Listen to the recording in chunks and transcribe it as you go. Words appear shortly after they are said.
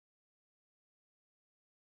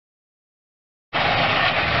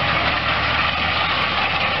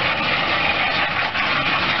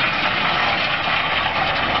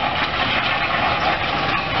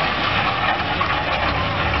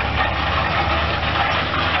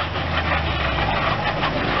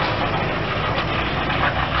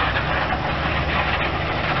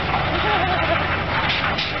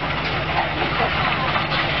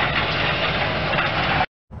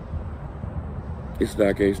It's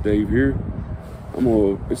DIECAST Dave here.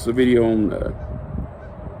 It's a video on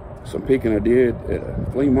some picking I did at a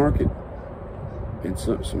flea market and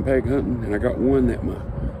some peg hunting, and I got one that my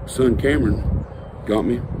son Cameron got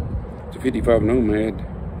me. It's a 55 Nomad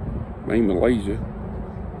made in Malaysia.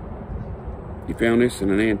 He found this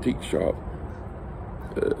in an antique shop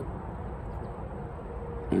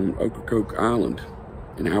on Ocracoke Island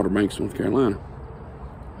in Outer Banks, North Carolina.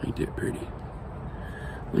 Ain't that pretty?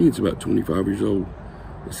 I think it's about 25 years old.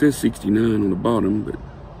 It says 69 on the bottom, but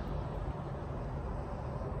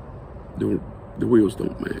the wheels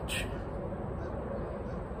don't match.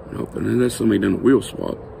 Nope, and unless somebody done a wheel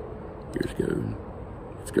swap years ago.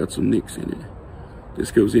 It's got some nicks in it.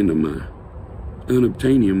 This goes into my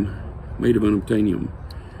unobtainium, made of unobtainium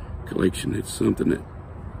collection. It's something that,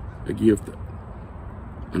 a gift that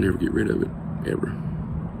I never get rid of it, ever.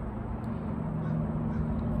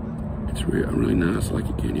 It's really nice, like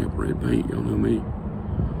a candy apple red paint, y'all know me.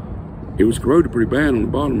 It was corroded pretty bad on the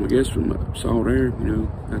bottom, I guess, from the salt air, you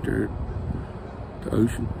know, out there at the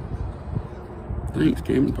ocean. Thanks,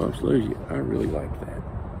 Cameron. Pops loves you. I really like that.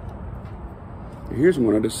 Here's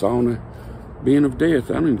one I just saw on the bin of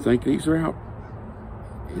death. I don't even think these are out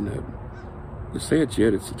in the sets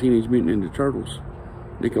yet. It's the Teenage Mutant Ninja Turtles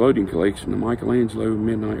Nickelodeon collection, the Michelangelo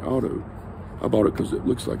Midnight Auto. I bought it because it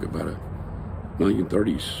looks like about a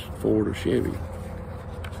 1930s Ford or Chevy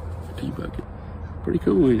T-Bucket. Pretty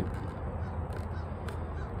cool, ain't it?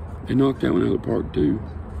 They knocked that one out of the park too.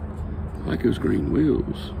 I like those green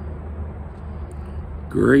wheels.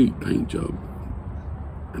 Great paint job.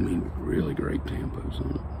 I mean, really great tampos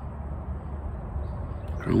on it.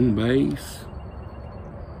 Chrome base.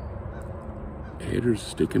 Headers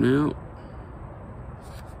sticking out.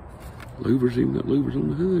 Louvers, even got louvers on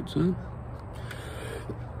the hood, son.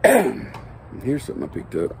 Here's something I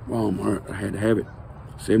picked up at Walmart. I had to have it.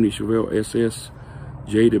 70 Chevelle SS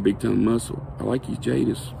Jada Big Time Muscle. I like these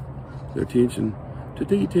Jadas. Their attention to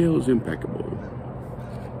detail is impeccable.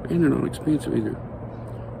 And they're not expensive either.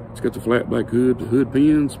 It's got the flat black hood, the hood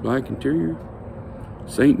pins, black interior.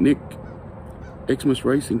 St. Nick Xmas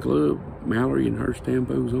Racing Club, Mallory and Hurst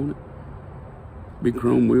tampos on it. Big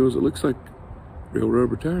chrome wheels. It looks like real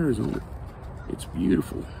rubber tires on it. It's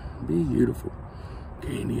beautiful. Beautiful.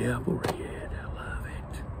 Candy apple red. I love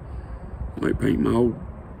it. Might paint my old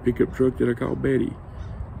pickup truck that I call Betty.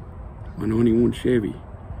 My 91 Chevy.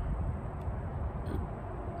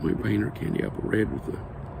 Might paint her candy apple red with the,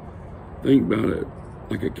 think about it,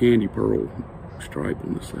 like a candy pearl stripe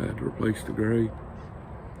on the side to replace the gray.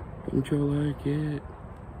 Don't y'all like it?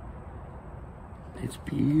 It's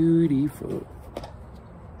beautiful.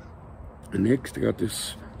 And next I got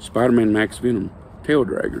this Spider-Man Max Venom tail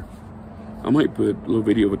dragger. I might put a little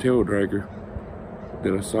video of a tail dragger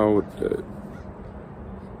that I saw at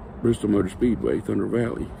Bristol Motor Speedway, Thunder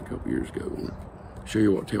Valley, a couple years ago. Show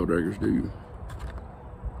you what tail draggers do.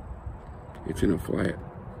 It's in a flat,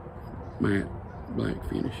 matte, black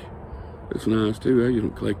finish. It's nice too. I just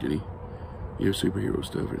don't collect any, you know, superhero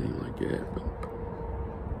stuff or anything like that.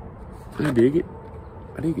 But I dig it.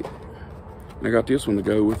 I dig it. And I got this one to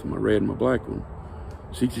go with my red and my black one.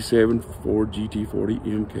 67 Ford GT40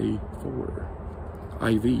 MK4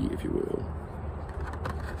 IV, if you will.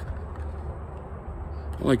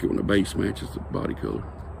 I like it when the base matches the body color.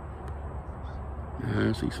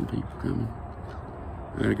 I see some people coming.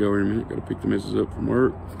 I gotta go in a minute. Gotta pick the missus up from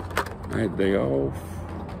work. I had the day off.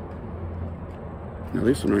 Now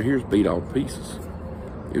this one right here is beat all to pieces.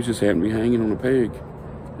 It was just happened to be hanging on a peg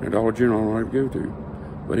in a Dollar General I go to.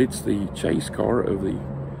 But it's the chase car of the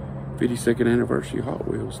 52nd anniversary Hot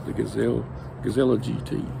Wheels, the Gazella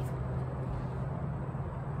GT.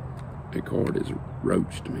 That card is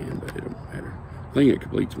roached, man, but it don't matter. I think it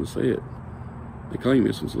completes my set. They claim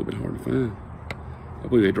this one's a little bit hard to find. I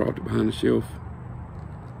believe they dropped it behind the shelf.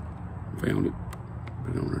 Found it.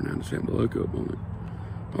 Put it on there now, just having to look up on it.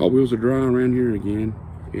 All wheels are dry around here again,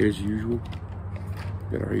 as usual.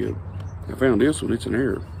 Got our head. I found this one, it's an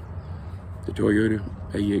error. The Toyota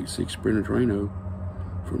A86 Sprinter Trano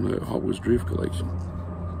from the Hot Wheels Drift collection.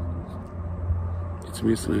 It's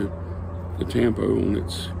missing the tampo on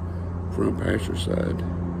its front passenger side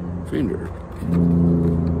fender.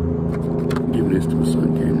 I'm giving this to my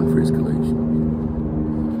son Cameron for his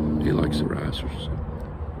collection. He likes the risers.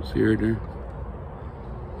 See right there?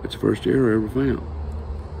 That's the first error I ever found.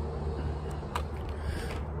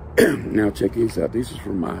 Now check this out. This is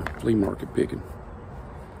from my flea market picking.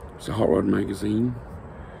 It's a Hot Rod magazine.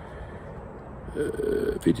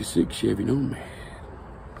 56 Chevy Nomad.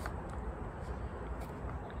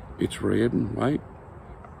 It's red and white.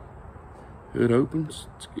 Hood opens.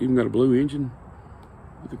 It's even got a blue engine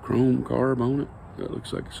with a chrome carb on it. That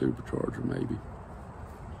looks like a supercharger, maybe.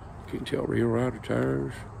 Can't tell, real rider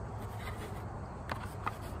tires.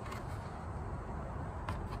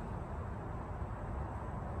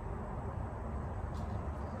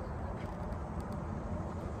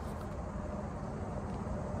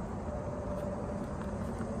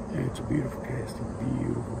 Yeah, it's a beautiful casting,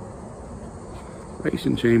 beautiful.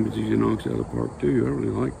 Racing Champions usually knocks it out of the park too. I really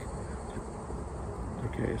like the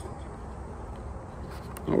castings.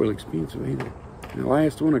 Not really expensive either. And the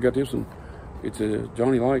last one, I got this one. It's a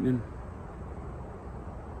Johnny Lightning.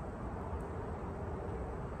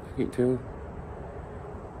 I can't tell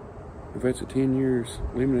if that's a 10 years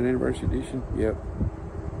limited anniversary edition. Yep.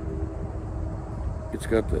 It's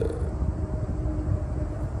got the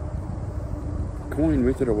coin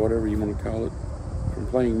with it, or whatever you want to call it, from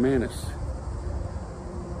playing Manus.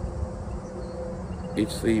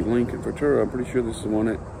 It's the Lincoln Futura. I'm pretty sure this is the one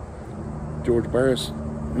that George Barris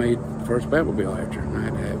made the first Batmobile after, and I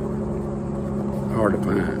had to have it. Hard to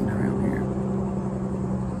find around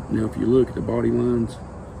here. Now, if you look at the body lines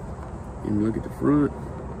and you look at the front,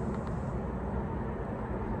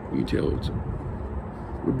 you can tell it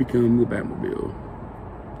would become the Batmobile.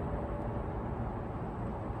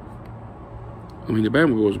 I mean, the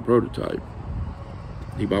Batmobile was a prototype.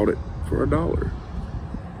 He bought it for $1.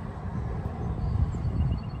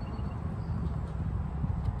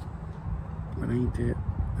 But ain't that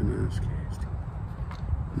a nice casting?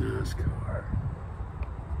 Nice car.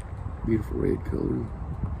 Beautiful red color.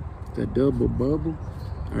 That double bubble.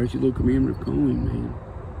 There's your little commemorative coin, man.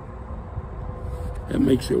 That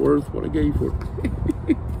makes it worth what I gave for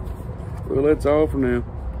it. Well, that's all for now.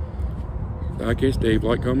 DIECAST Dave.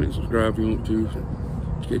 Like, comment, subscribe if you want to.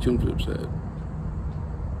 Catch you on the flip side.